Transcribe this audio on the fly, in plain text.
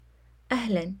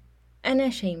أهلا، أنا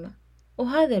شيماء،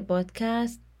 وهذا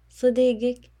البودكاست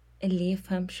صديقك اللي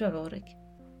يفهم شعورك.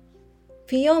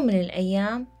 في يوم من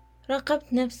الأيام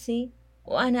راقبت نفسي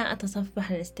وأنا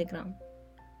أتصفح الانستغرام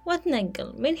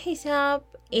وأتنقل من حساب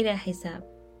إلى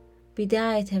حساب،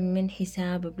 بداية من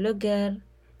حساب بلوجر،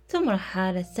 ثم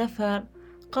رحالة سفر،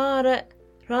 قارئ،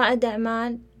 رائد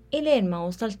أعمال، إلين ما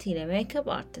وصلت إلى ميك اب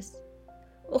آرتست.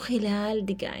 وخلال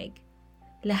دقائق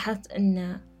لاحظت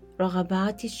أن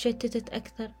رغباتي تشتتت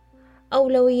أكثر،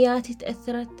 أولوياتي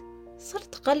تأثرت،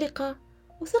 صرت قلقة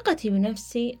وثقتي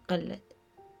بنفسي قلت.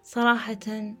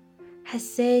 صراحة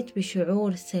حسيت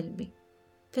بشعور سلبي،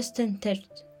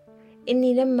 فاستنتجت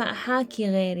إني لما أحاكي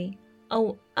غيري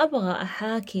أو أبغى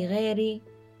أحاكي غيري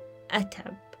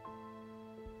أتعب.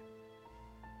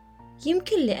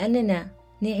 يمكن لأننا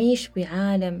نعيش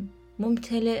بعالم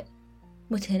ممتلئ،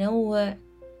 متنوع،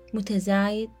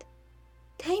 متزايد،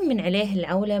 تهيمن عليه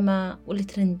العولمة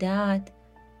والترندات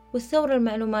والثورة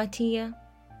المعلوماتية.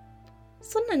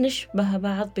 صرنا نشبه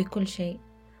بعض بكل شيء،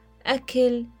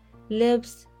 أكل،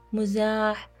 لبس،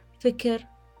 مزاح، فكر.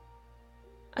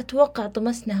 أتوقع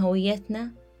طمسنا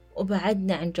هويتنا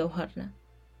وبعدنا عن جوهرنا،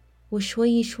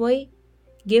 وشوي شوي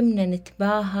قمنا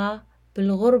نتباهى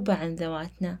بالغربة عن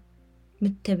ذواتنا،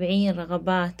 متبعين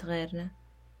رغبات غيرنا.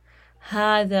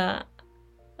 هذا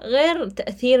غير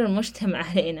تأثير المجتمع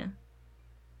علينا.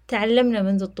 تعلمنا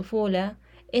منذ الطفولة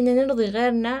إن نرضي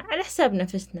غيرنا على حساب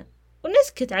نفسنا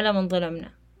ونسكت على من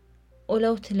ظلمنا.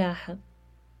 ولو تلاحظ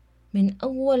من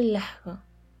أول لحظة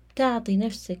تعطي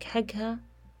نفسك حقها،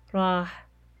 راح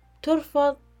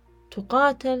ترفض،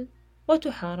 تقاتل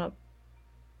وتحارب،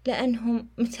 لأنهم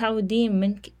متعودين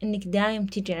منك إنك دايم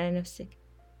تجي على نفسك،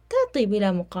 تعطي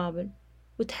بلا مقابل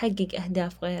وتحقق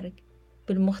أهداف غيرك.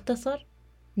 بالمختصر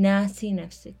ناسي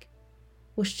نفسك،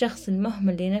 والشخص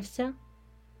المهمل لنفسه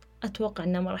أتوقع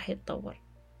أنه ما راح يتطور.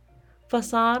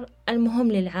 فصار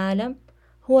المهم للعالم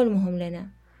هو المهم لنا،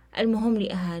 المهم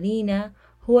لأهالينا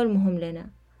هو المهم لنا،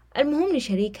 المهم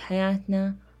لشريك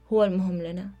حياتنا هو المهم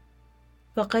لنا.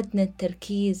 فقدنا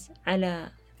التركيز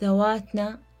على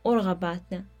ذواتنا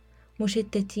ورغباتنا،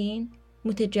 مشتتين،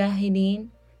 متجاهلين،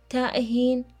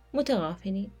 تائهين،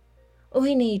 متغافلين.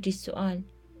 وهنا يجي السؤال: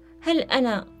 هل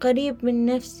أنا قريب من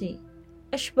نفسي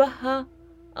أشبهها،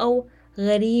 أو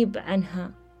غريب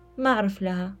عنها ما أعرف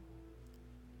لها؟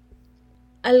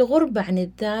 الغربة عن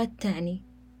الذات تعني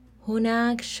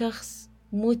هناك شخص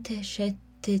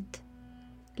متشتت،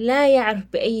 لا يعرف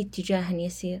بأي اتجاه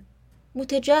يسير،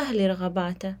 متجاهل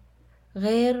لرغباته،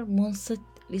 غير منصت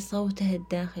لصوته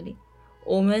الداخلي،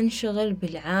 ومنشغل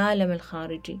بالعالم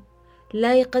الخارجي،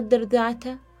 لا يقدر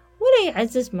ذاته ولا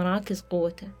يعزز مراكز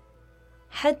قوته،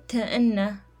 حتى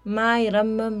أنه ما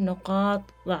يرمم نقاط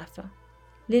ضعفه.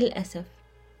 للأسف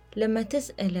لما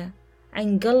تسأله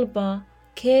عن قلبه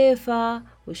كيفه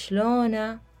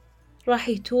وشلونه، راح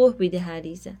يتوه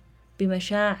بدهاليزه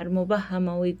بمشاعر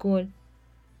مبهمة ويقول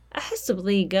أحس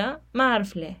بضيقة ما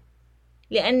أعرف ليه،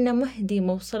 لأنه مهدي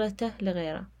موصلته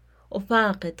لغيره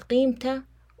وفاقد قيمته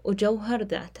وجوهر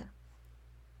ذاته.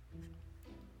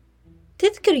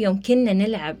 تذكر يوم كنا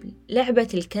نلعب لعبة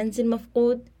الكنز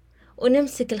المفقود،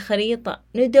 ونمسك الخريطة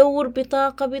ندور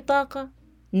بطاقة بطاقة،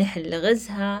 نحل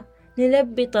غزها،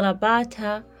 نلبي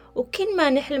طلباتها، وكل ما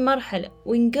نحل مرحلة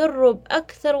ونقرب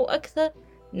أكثر وأكثر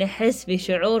نحس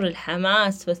بشعور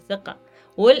الحماس والثقة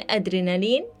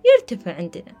والأدرينالين يرتفع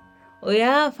عندنا.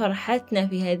 ويا فرحتنا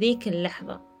في هذيك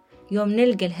اللحظة يوم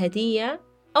نلقى الهدية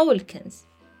أو الكنز.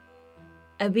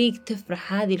 أبيك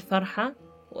تفرح هذه الفرحة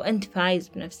وأنت فايز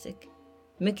بنفسك،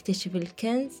 مكتشف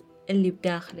الكنز اللي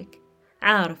بداخلك،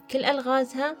 عارف كل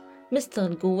ألغازها،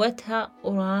 مستغل قوتها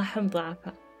وراحم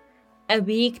ضعفها.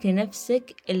 أبيك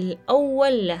لنفسك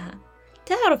الأول لها،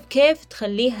 تعرف كيف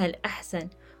تخليها الأحسن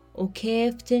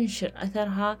وكيف تنشر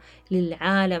أثرها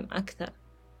للعالم أكثر.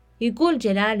 يقول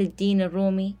جلال الدين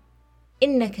الرومي: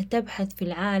 إنك تبحث في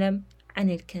العالم عن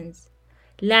الكنز،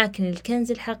 لكن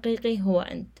الكنز الحقيقي هو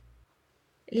أنت.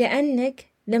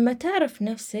 لأنك لما تعرف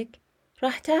نفسك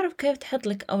راح تعرف كيف تحط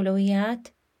لك أولويات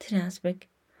تناسبك،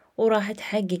 وراح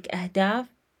تحقق أهداف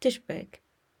تشبهك،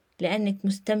 لأنك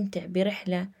مستمتع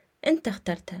برحلة أنت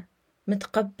اخترتها،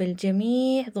 متقبل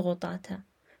جميع ضغوطاتها.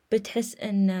 بتحس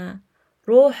أن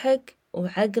روحك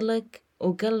وعقلك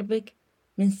وقلبك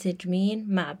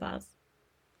منسجمين مع بعض.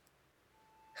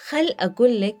 خل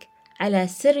أقول لك على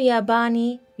سر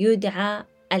ياباني يدعى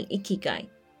الإيكيغاي،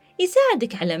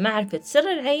 يساعدك على معرفة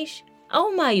سر العيش أو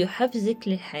ما يحفزك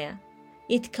للحياة.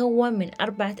 يتكون من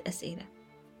 4 أسئلة.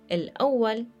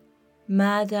 الأول: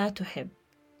 ماذا تحب؟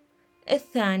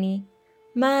 الثاني: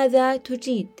 ماذا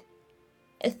تجيد؟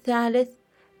 الثالث: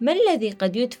 ما الذي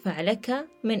قد يدفع لك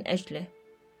من أجله؟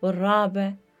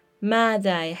 والرابع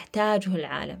ماذا يحتاجه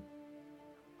العالم.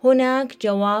 هناك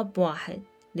جواب واحد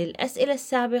للأسئلة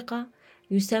السابقة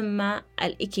يسمى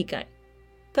الإيكيغاي.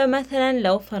 فمثلا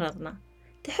لو فرضنا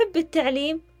تحب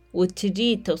التعليم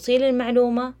وتجيد توصيل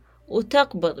المعلومة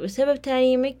وتقبض بسبب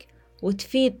تعليمك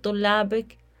وتفيد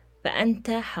طلابك، فأنت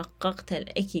حققت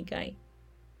الإيكيغاي.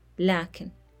 لكن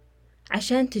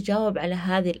عشان تجاوب على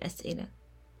هذه الأسئلة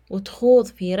وتخوض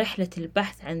في رحلة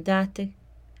البحث عن ذاتك،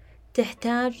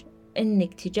 تحتاج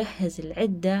أنك تجهز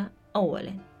العدة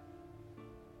أولا.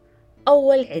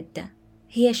 أول عدة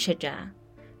هي الشجاعة،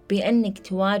 بأنك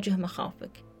تواجه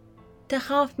مخاوفك.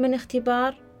 تخاف من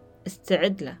اختبار؟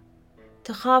 استعد له.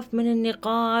 تخاف من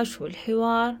النقاش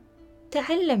والحوار؟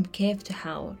 تعلم كيف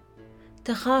تحاور.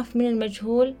 تخاف من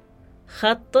المجهول؟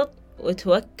 خطط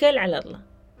وتوكل على الله.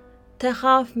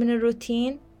 تخاف من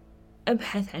الروتين؟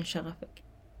 ابحث عن شغفك.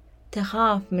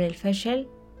 تخاف من الفشل؟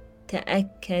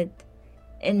 تأكد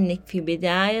أنك في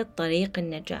بداية طريق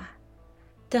النجاح.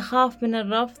 تخاف من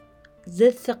الرفض؟ زد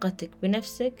ثقتك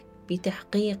بنفسك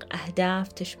بتحقيق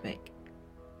أهداف تشبهك.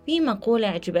 في مقولة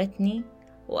عجبتني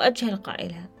وأجهل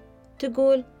قائلها،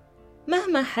 تقول: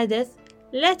 مهما حدث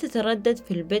لا تتردد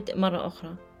في البدء مرة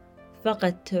أخرى،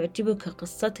 فقد تعجبك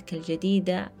قصتك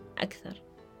الجديدة أكثر.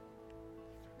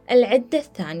 العدة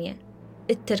الثانية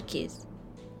التركيز.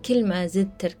 كل ما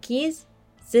زدت تركيز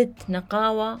زدت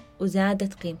نقاوة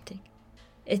وزادت قيمتك.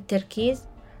 التركيز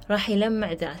راح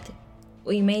يلمع ذاتك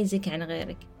ويميزك عن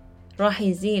غيرك، راح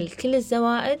يزيل كل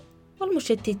الزوائد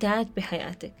والمشتتات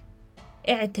بحياتك.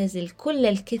 اعتزل كل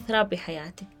الكثرة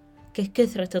بحياتك،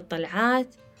 ككثرة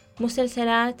الطلعات،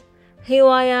 مسلسلات،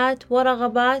 هوايات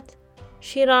ورغبات،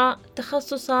 شراء،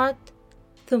 تخصصات،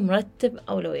 ثم رتب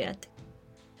أولوياتك.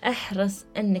 احرص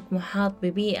أنك محاط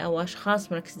ببيئة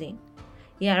وأشخاص مركزين،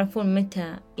 يعرفون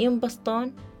متى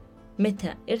ينبسطون،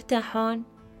 متى يرتاحون،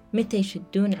 متى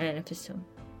يشدون على نفسهم.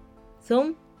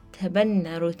 ثم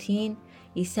تبنى روتين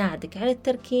يساعدك على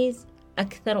التركيز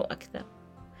أكثر وأكثر.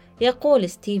 يقول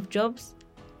ستيف جوبز: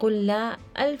 قل لا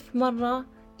 1000 مرة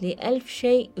ل1000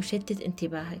 شيء يشتت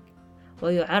انتباهك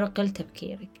ويعرقل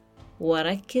تفكيرك،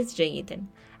 وركز جيدا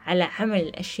على عمل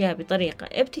الأشياء بطريقة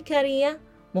ابتكارية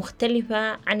مختلفة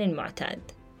عن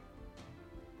المعتاد.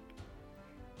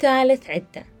 ثالث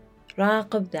عدة،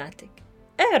 راقب ذاتك.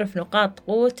 اعرف نقاط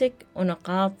قوتك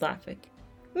ونقاط ضعفك.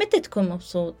 متى تكون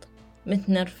مبسوط،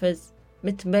 متنرفز،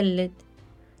 متبلد؟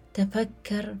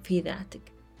 تفكر في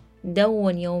ذاتك.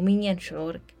 دون يوميا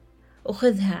شعورك،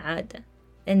 وخذها عادة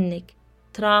أنك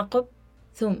تراقب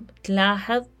ثم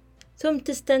تلاحظ ثم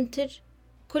تستنتج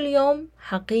كل يوم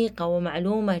حقيقة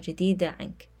ومعلومة جديدة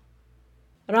عنك.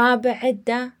 رابع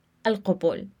عدة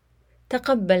القبول.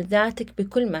 تقبل ذاتك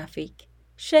بكل ما فيك،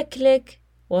 شكلك،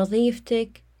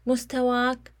 وظيفتك،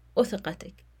 مستواك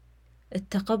وثقتك.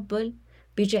 التقبل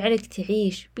بيجعلك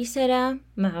تعيش بسلام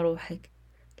مع روحك،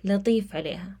 لطيف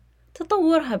عليها،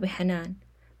 تطورها بحنان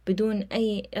بدون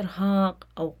أي إرهاق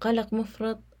أو قلق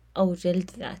مفرط أو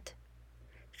جلد ذات.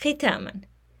 ختاما،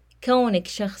 كونك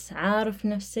شخص عارف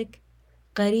نفسك،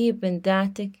 قريب من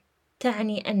ذاتك،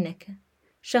 تعني أنك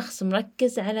شخص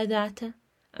مركز على ذاته،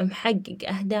 محقق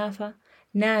أهدافه،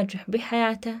 ناجح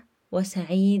بحياته،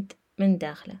 وسعيد من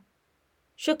داخله.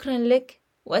 شكرا لك،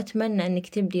 وأتمنى أنك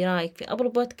تبدي رأيك في أبل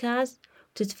بودكاست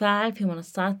وتتفاعل في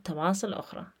منصات التواصل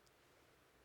الأخرى.